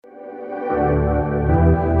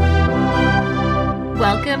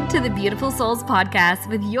Welcome to the Beautiful Souls podcast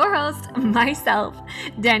with your host, myself,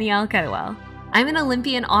 Danielle Cudwell. I'm an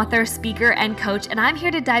Olympian author, speaker, and coach, and I'm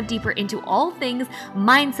here to dive deeper into all things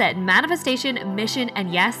mindset, manifestation, mission,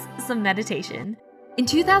 and yes, some meditation. In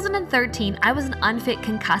 2013, I was an unfit,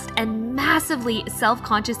 concussed, and massively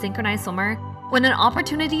self-conscious synchronized swimmer when an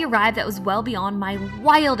opportunity arrived that was well beyond my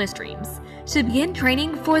wildest dreams to begin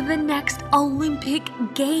training for the next Olympic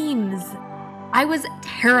Games. I was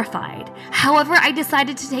terrified. However, I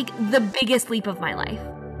decided to take the biggest leap of my life.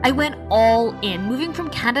 I went all in, moving from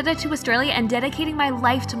Canada to Australia and dedicating my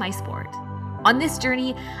life to my sport. On this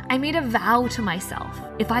journey, I made a vow to myself.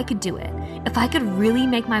 If I could do it, if I could really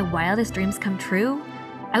make my wildest dreams come true,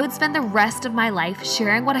 I would spend the rest of my life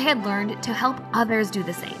sharing what I had learned to help others do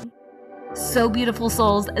the same. So beautiful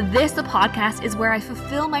souls, this podcast is where I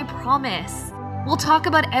fulfill my promise. We'll talk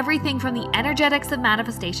about everything from the energetics of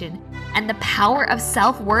manifestation and the power of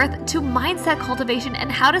self-worth to mindset cultivation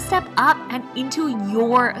and how to step up and into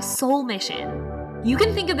your soul mission. You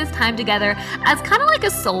can think of this time together as kind of like a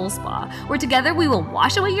soul spa, where together we will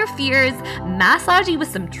wash away your fears, massage you with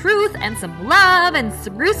some truth and some love, and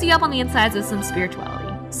spruce you up on the insides with some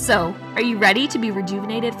spirituality. So, are you ready to be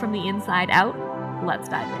rejuvenated from the inside out? Let's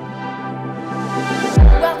dive in.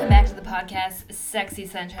 Welcome back to the podcast, Sexy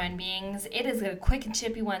Sunshine Beings. It is a quick and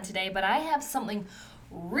chippy one today, but I have something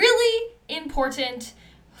really important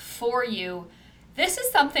for you. This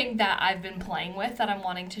is something that I've been playing with that I'm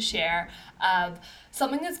wanting to share, of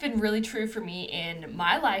something that's been really true for me in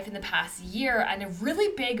my life in the past year, and a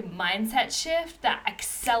really big mindset shift that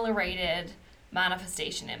accelerated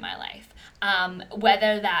manifestation in my life.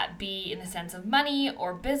 Whether that be in the sense of money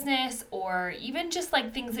or business, or even just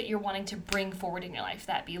like things that you're wanting to bring forward in your life,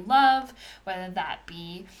 that be love, whether that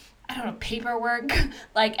be, paperwork,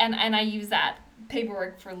 and I use that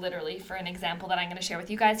paperwork for an example that I'm going to share with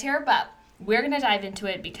you guys here, but we're going to dive into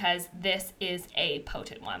it because this is a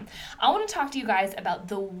potent one. I want to talk to you guys about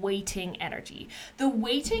the waiting energy. The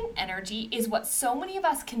waiting energy is what so many of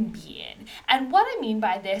us can be in. And what I mean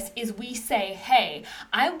by this is we say, hey,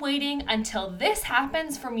 I'm waiting until this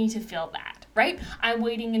happens for me to feel that, right? I'm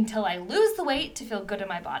waiting until I lose the weight to feel good in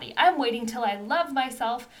my body. I'm waiting till I love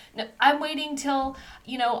myself. No, I'm waiting till,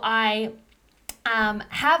 I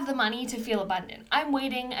have the money to feel abundant. I'm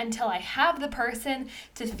waiting until I have the person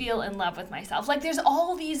to feel in love with myself. Like, there's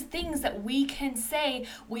all these things that we can say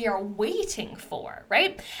we are waiting for,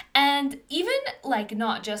 right? And even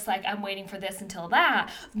not just I'm waiting for this until that.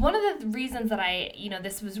 One of the reasons that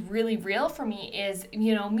this was really real for me is,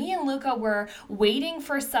 me and Luca were waiting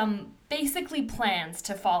for some basically plans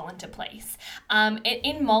to fall into place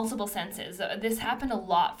in multiple senses. This happened a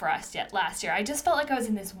lot for us last year. I just felt like I was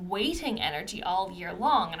in this waiting energy all year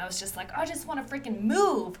long, and I was just like, I just want to freaking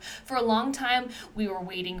move. For a long time, we were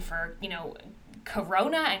waiting for,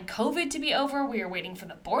 Corona and COVID to be over. We were waiting for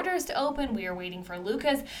the borders to open. We were waiting for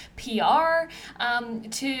Luca's PR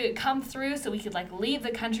to come through so we could leave the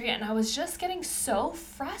country. And I was just getting so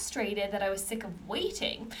frustrated that I was sick of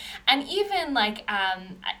waiting. And even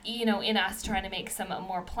in us trying to make some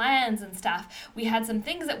more plans and stuff, we had some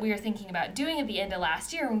things that we were thinking about doing at the end of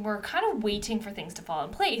last year, and we're kind of waiting for things to fall in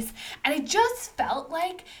place. And it just felt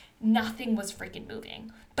like nothing was freaking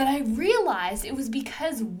moving. But I realized it was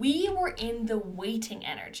because we were in the waiting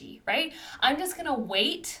energy, right? I'm just going to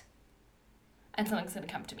wait and something's going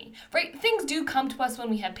to come to me, right? Things do come to us when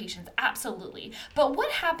we have patience, absolutely. But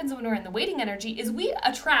what happens when we're in the waiting energy is we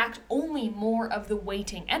attract only more of the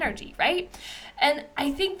waiting energy, right? And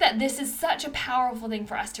I think that this is such a powerful thing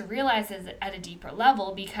for us to realize at a deeper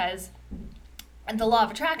level, because and the law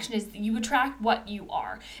of attraction is you attract what you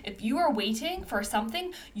are. If you are waiting for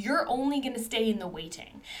something, you're only going to stay in the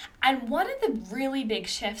waiting. And one of the really big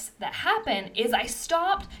shifts that happened is I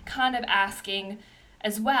stopped kind of asking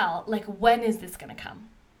as well, when is this going to come?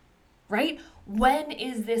 Right? When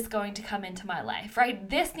is this going to come into my life, right?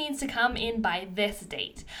 This needs to come in by this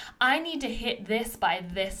date. I need to hit this by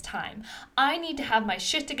this time. I need to have my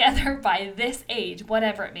shit together by this age,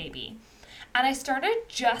 whatever it may be. And I started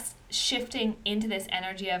just shifting into this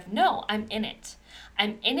energy of, no, I'm in it.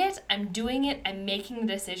 I'm in it, I'm doing it, I'm making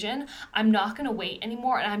the decision. I'm not going to wait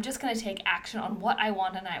anymore, and I'm just going to take action on what I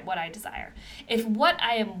want and what I desire. If what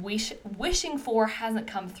I am wishing for hasn't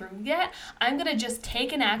come through yet, I'm going to just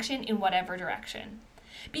take an action in whatever direction.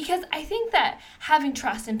 Because I think that having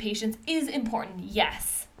trust and patience is important,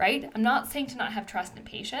 yes, right? I'm not saying to not have trust and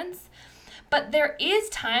patience, But there is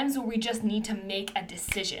times where we just need to make a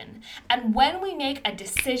decision. And when we make a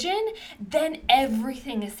decision, then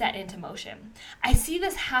everything is set into motion. I see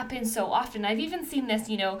this happen so often. I've even seen this,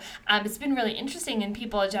 it's been really interesting in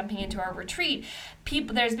people jumping into our retreat.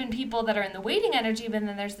 There's been people that are in the waiting energy, but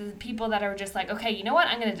then there's the people that are just like, okay, you know what?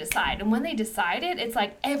 I'm going to decide. And when they decided, it's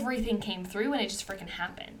like everything came through and it just freaking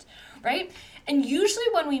happened, right? And usually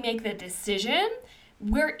when we make the decision,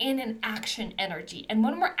 we're in an action energy. And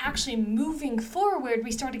when we're actually moving forward,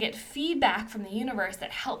 we start to get feedback from the universe that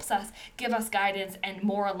helps us, give us guidance and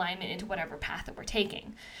more alignment into whatever path that we're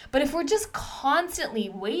taking. But if we're just constantly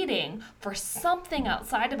waiting for something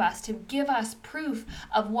outside of us to give us proof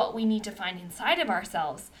of what we need to find inside of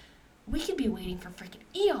ourselves, we could be waiting for freaking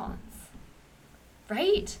eons,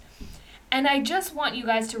 right? And I just want you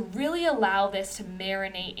guys to really allow this to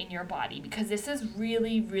marinate in your body, because this is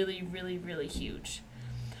really, really, really, really huge.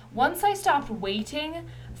 Once I stopped waiting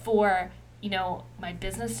for, my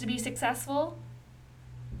business to be successful,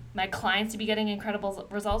 my clients to be getting incredible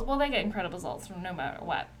results, well, they get incredible results no matter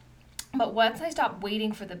what. But once I stopped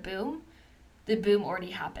waiting for the boom already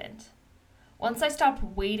happened. Once I stopped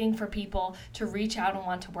waiting for people to reach out and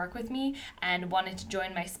want to work with me and wanted to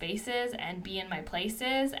join my spaces and be in my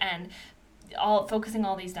places and focusing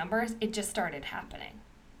all these numbers, it just started happening.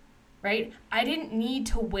 Right? I didn't need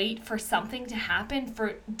to wait for something to happen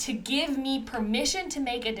to give me permission to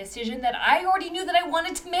make a decision that I already knew that I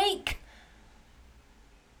wanted to make.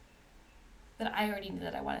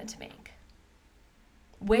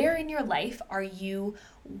 Where in your life are you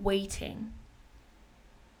waiting?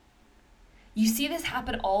 You see this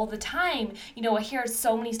happen all the time. I hear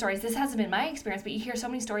so many stories. This hasn't been my experience, but you hear so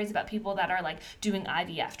many stories about people that are like doing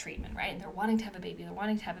IVF treatment, right? And they're wanting to have a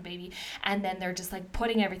baby. And then they're just like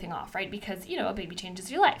putting everything off, right? Because, a baby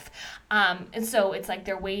changes your life. And so it's like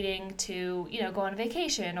they're waiting to, go on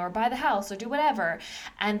vacation or buy the house or do whatever.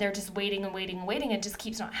 And they're just waiting. It just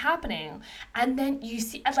keeps not happening. And then you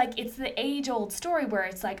see, like, it's the age-old story where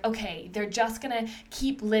it's like, okay, they're just going to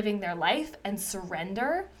keep living their life and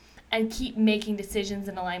surrender and keep making decisions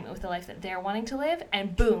in alignment with the life that they're wanting to live,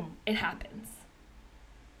 and boom, it happens.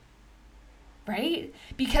 Right?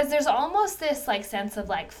 Because there's almost this like sense of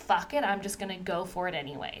like, fuck it, I'm just gonna go for it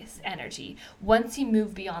anyways energy. Once you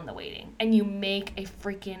move beyond the waiting and you make a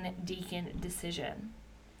freaking deacon decision,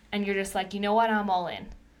 and you're just like, you know what, I'm all in,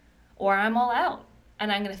 or I'm all out,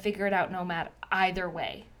 and I'm gonna figure it out no matter either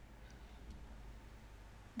way.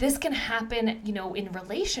 This can happen, in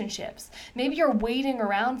relationships. Maybe you're waiting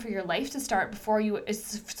around for your life to start so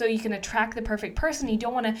you can attract the perfect person. You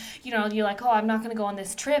don't want to, you're like, oh, I'm not going to go on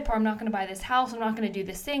this trip, or I'm not going to buy this house, I'm not going to do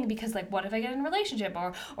this thing because, like, what if I get in a relationship,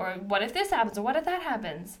 or what if this happens, or what if that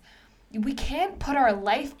happens? We can't put our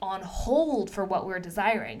life on hold for what we're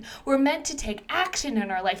desiring. We're meant to take action in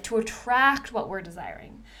our life to attract what we're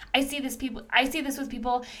desiring. I see this with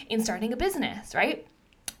people in starting a business, right?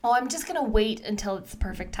 Oh, I'm just going to wait until it's the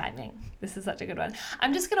perfect timing. This is such a good one.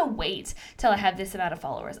 I'm just going to wait till I have this amount of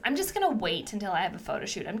followers. I'm just going to wait until I have a photo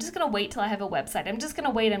shoot. I'm just going to wait till I have a website. I'm just going to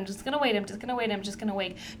wait.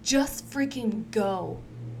 Just freaking go.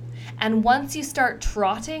 And once you start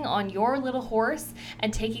trotting on your little horse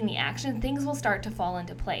and taking the action, things will start to fall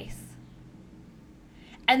into place.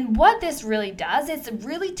 And what this really does, it's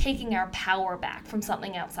really taking our power back from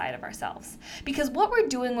something outside of ourselves. Because what we're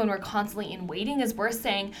doing when we're constantly in waiting is we're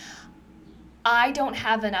saying, I don't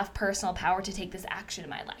have enough personal power to take this action in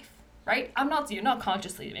my life, right? You're not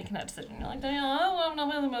consciously making that decision. You're like, I don't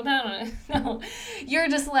know power. No, you're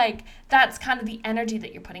just like, that's kind of the energy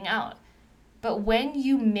that you're putting out. But when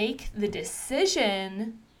you make the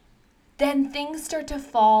decision, then things start to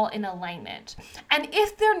fall in alignment. And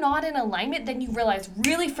if they're not in alignment, then you realize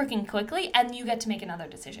really freaking quickly and you get to make another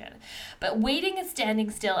decision. But waiting is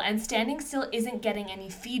standing still, and standing still isn't getting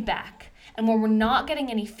any feedback. And when we're not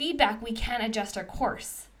getting any feedback, we can't adjust our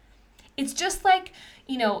course. It's just like,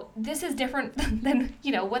 this is different than,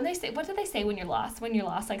 when they say, what do they say when you're lost? When you're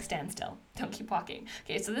lost, like, stand still. Don't keep walking.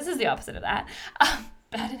 Okay, so this is the opposite of that.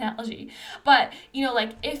 Bad analogy. But,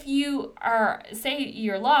 like, if you say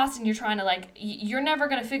you're lost and you're trying to, like, you're never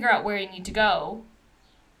going to figure out where you need to go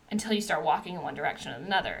until you start walking in one direction or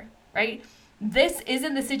another, right? This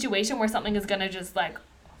isn't the situation where something is going to just, like,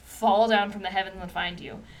 fall down from the heavens and find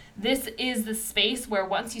you. This is the space where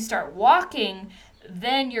once you start walking,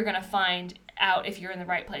 then you're going to find out if you're in the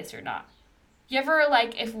right place or not. You ever,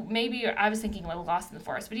 like, if maybe I was thinking like lost in the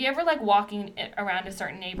forest, but you ever, like, walking around a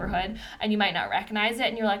certain neighborhood and you might not recognize it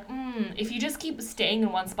and you're like, if you just keep staying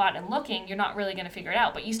in one spot and looking, you're not really going to figure it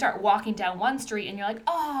out. But you start walking down one street and you're like,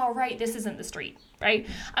 oh, right, this isn't the street, right?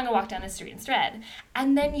 I'm going to walk down this street instead.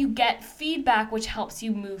 And then you get feedback which helps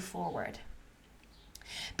you move forward.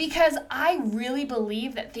 Because I really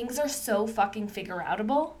believe that things are so fucking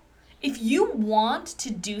figure-outable. If you want to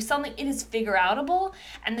do something, it is figure-outable,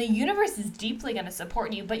 and the universe is deeply going to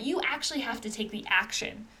support you, but you actually have to take the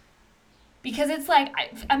action. Because it's like,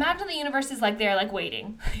 imagine the universe is like, they're like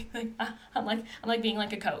waiting. I'm like being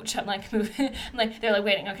like a coach. I'm like moving. I'm like, they're like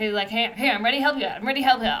waiting. Okay, like, hey, I'm ready to help you out. I'm ready to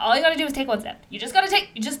help you out. All you gotta do is take one step. You just gotta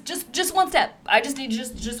take, just one step. I just need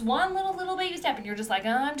just one little baby step. And you're just like,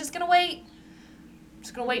 I'm just gonna wait. I'm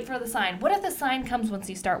just gonna wait for the sign. What if the sign comes once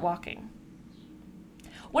you start walking?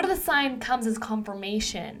 What if the sign comes as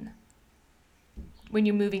confirmation when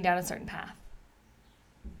you're moving down a certain path?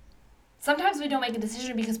 Sometimes we don't make a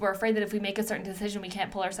decision because we're afraid that if we make a certain decision, we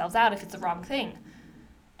can't pull ourselves out if it's the wrong thing.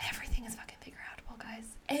 Everything is fucking figure-outable, guys.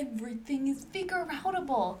 Everything is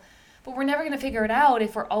figure-outable. But we're never going to figure it out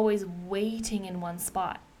if we're always waiting in one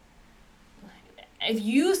spot. If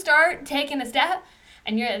you start taking a step,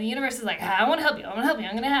 and the universe is like, I want to help you. I'm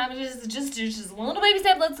going to have just one little baby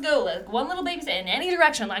step. Let's go. Like one little baby step in any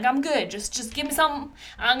direction. Like, I'm good. Just give me something.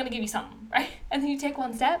 I'm going to give you something, right? And then you take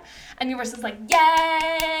one step, and the universe is like,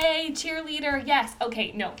 yay, cheerleader, yes.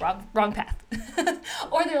 Okay, no, wrong path.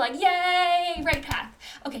 Or they're like, yay, right path.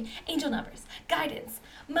 Okay, angel numbers, guidance,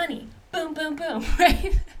 money, boom, boom, boom,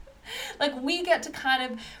 right? Like, we get to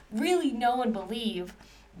kind of really know and believe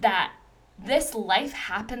that this life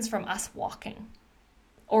happens from us walking,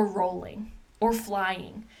 or rolling, or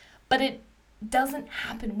flying. But it doesn't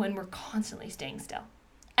happen when we're constantly staying still.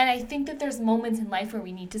 And I think that there's moments in life where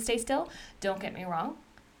we need to stay still, don't get me wrong.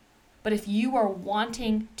 But if you are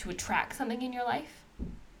wanting to attract something in your life,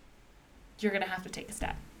 you're gonna have to take a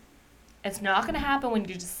step. It's not gonna happen when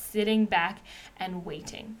you're just sitting back and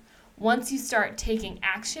waiting. Once you start taking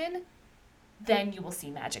action, then you will see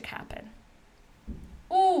magic happen.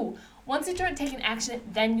 Once you start taking action,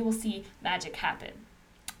 then you will see magic happen.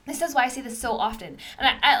 This is why I say this so often.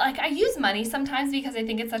 And I use money sometimes because I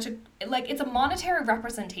think it's it's a monetary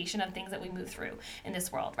representation of things that we move through in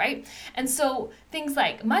this world, right? And so things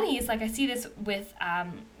like money is like, I see this with,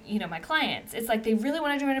 my clients. It's like they really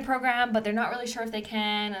want to join a program, but they're not really sure if they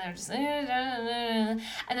can. And they're just, and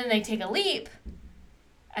then they take a leap.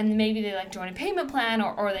 And maybe they join a payment plan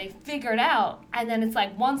or they figure it out. And then it's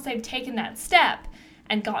like, once they've taken that step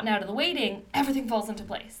and gotten out of the waiting, everything falls into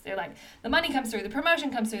place. They're like, the money comes through, the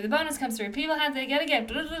promotion comes through, the bonus comes through, they get a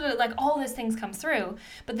gift, like all these things come through,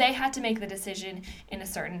 but they had to make the decision in a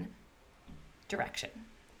certain direction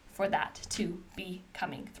for that to be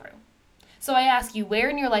coming through. So I ask you, where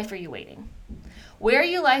in your life are you waiting? Where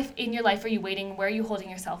in your life are you waiting? Where are you holding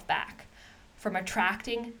yourself back from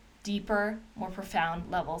attracting deeper, more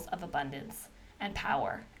profound levels of abundance and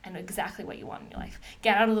power and exactly what you want in your life?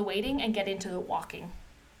 Get out of the waiting and get into the walking,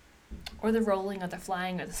 or the rolling, or the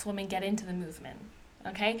flying, or the swimming. Get into the movement,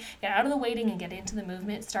 okay? Get out of the waiting and get into the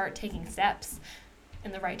movement. Start taking steps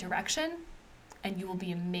in the right direction, and you will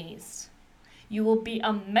be amazed. You will be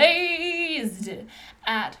amazed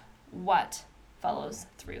at what follows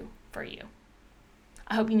through for you.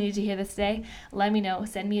 I hope you needed to hear this today. Let me know.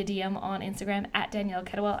 Send me a DM on Instagram at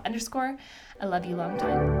 @DanielleCatawell_. I love you long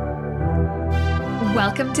time.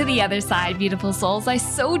 Welcome to the other side, beautiful souls. I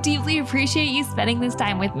so deeply appreciate you spending this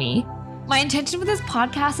time with me. My intention with this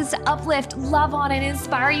podcast is to uplift, love on, and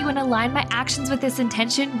inspire you and align my actions with this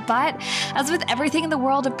intention. But as with everything in the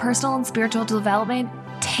world of personal and spiritual development,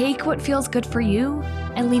 take what feels good for you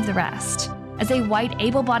and leave the rest. As a white,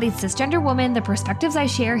 able-bodied cisgender woman, the perspectives I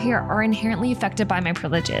share here are inherently affected by my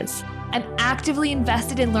privileges. I'm actively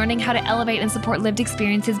invested in learning how to elevate and support lived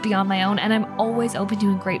experiences beyond my own, and I'm always open to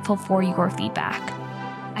and grateful for your feedback.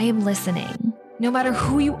 I am listening. No matter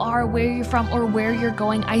who you are, where you're from, or where you're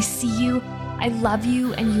going, I see you, I love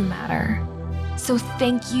you, and you matter. So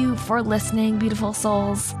thank you for listening, beautiful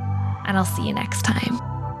souls, and I'll see you next time.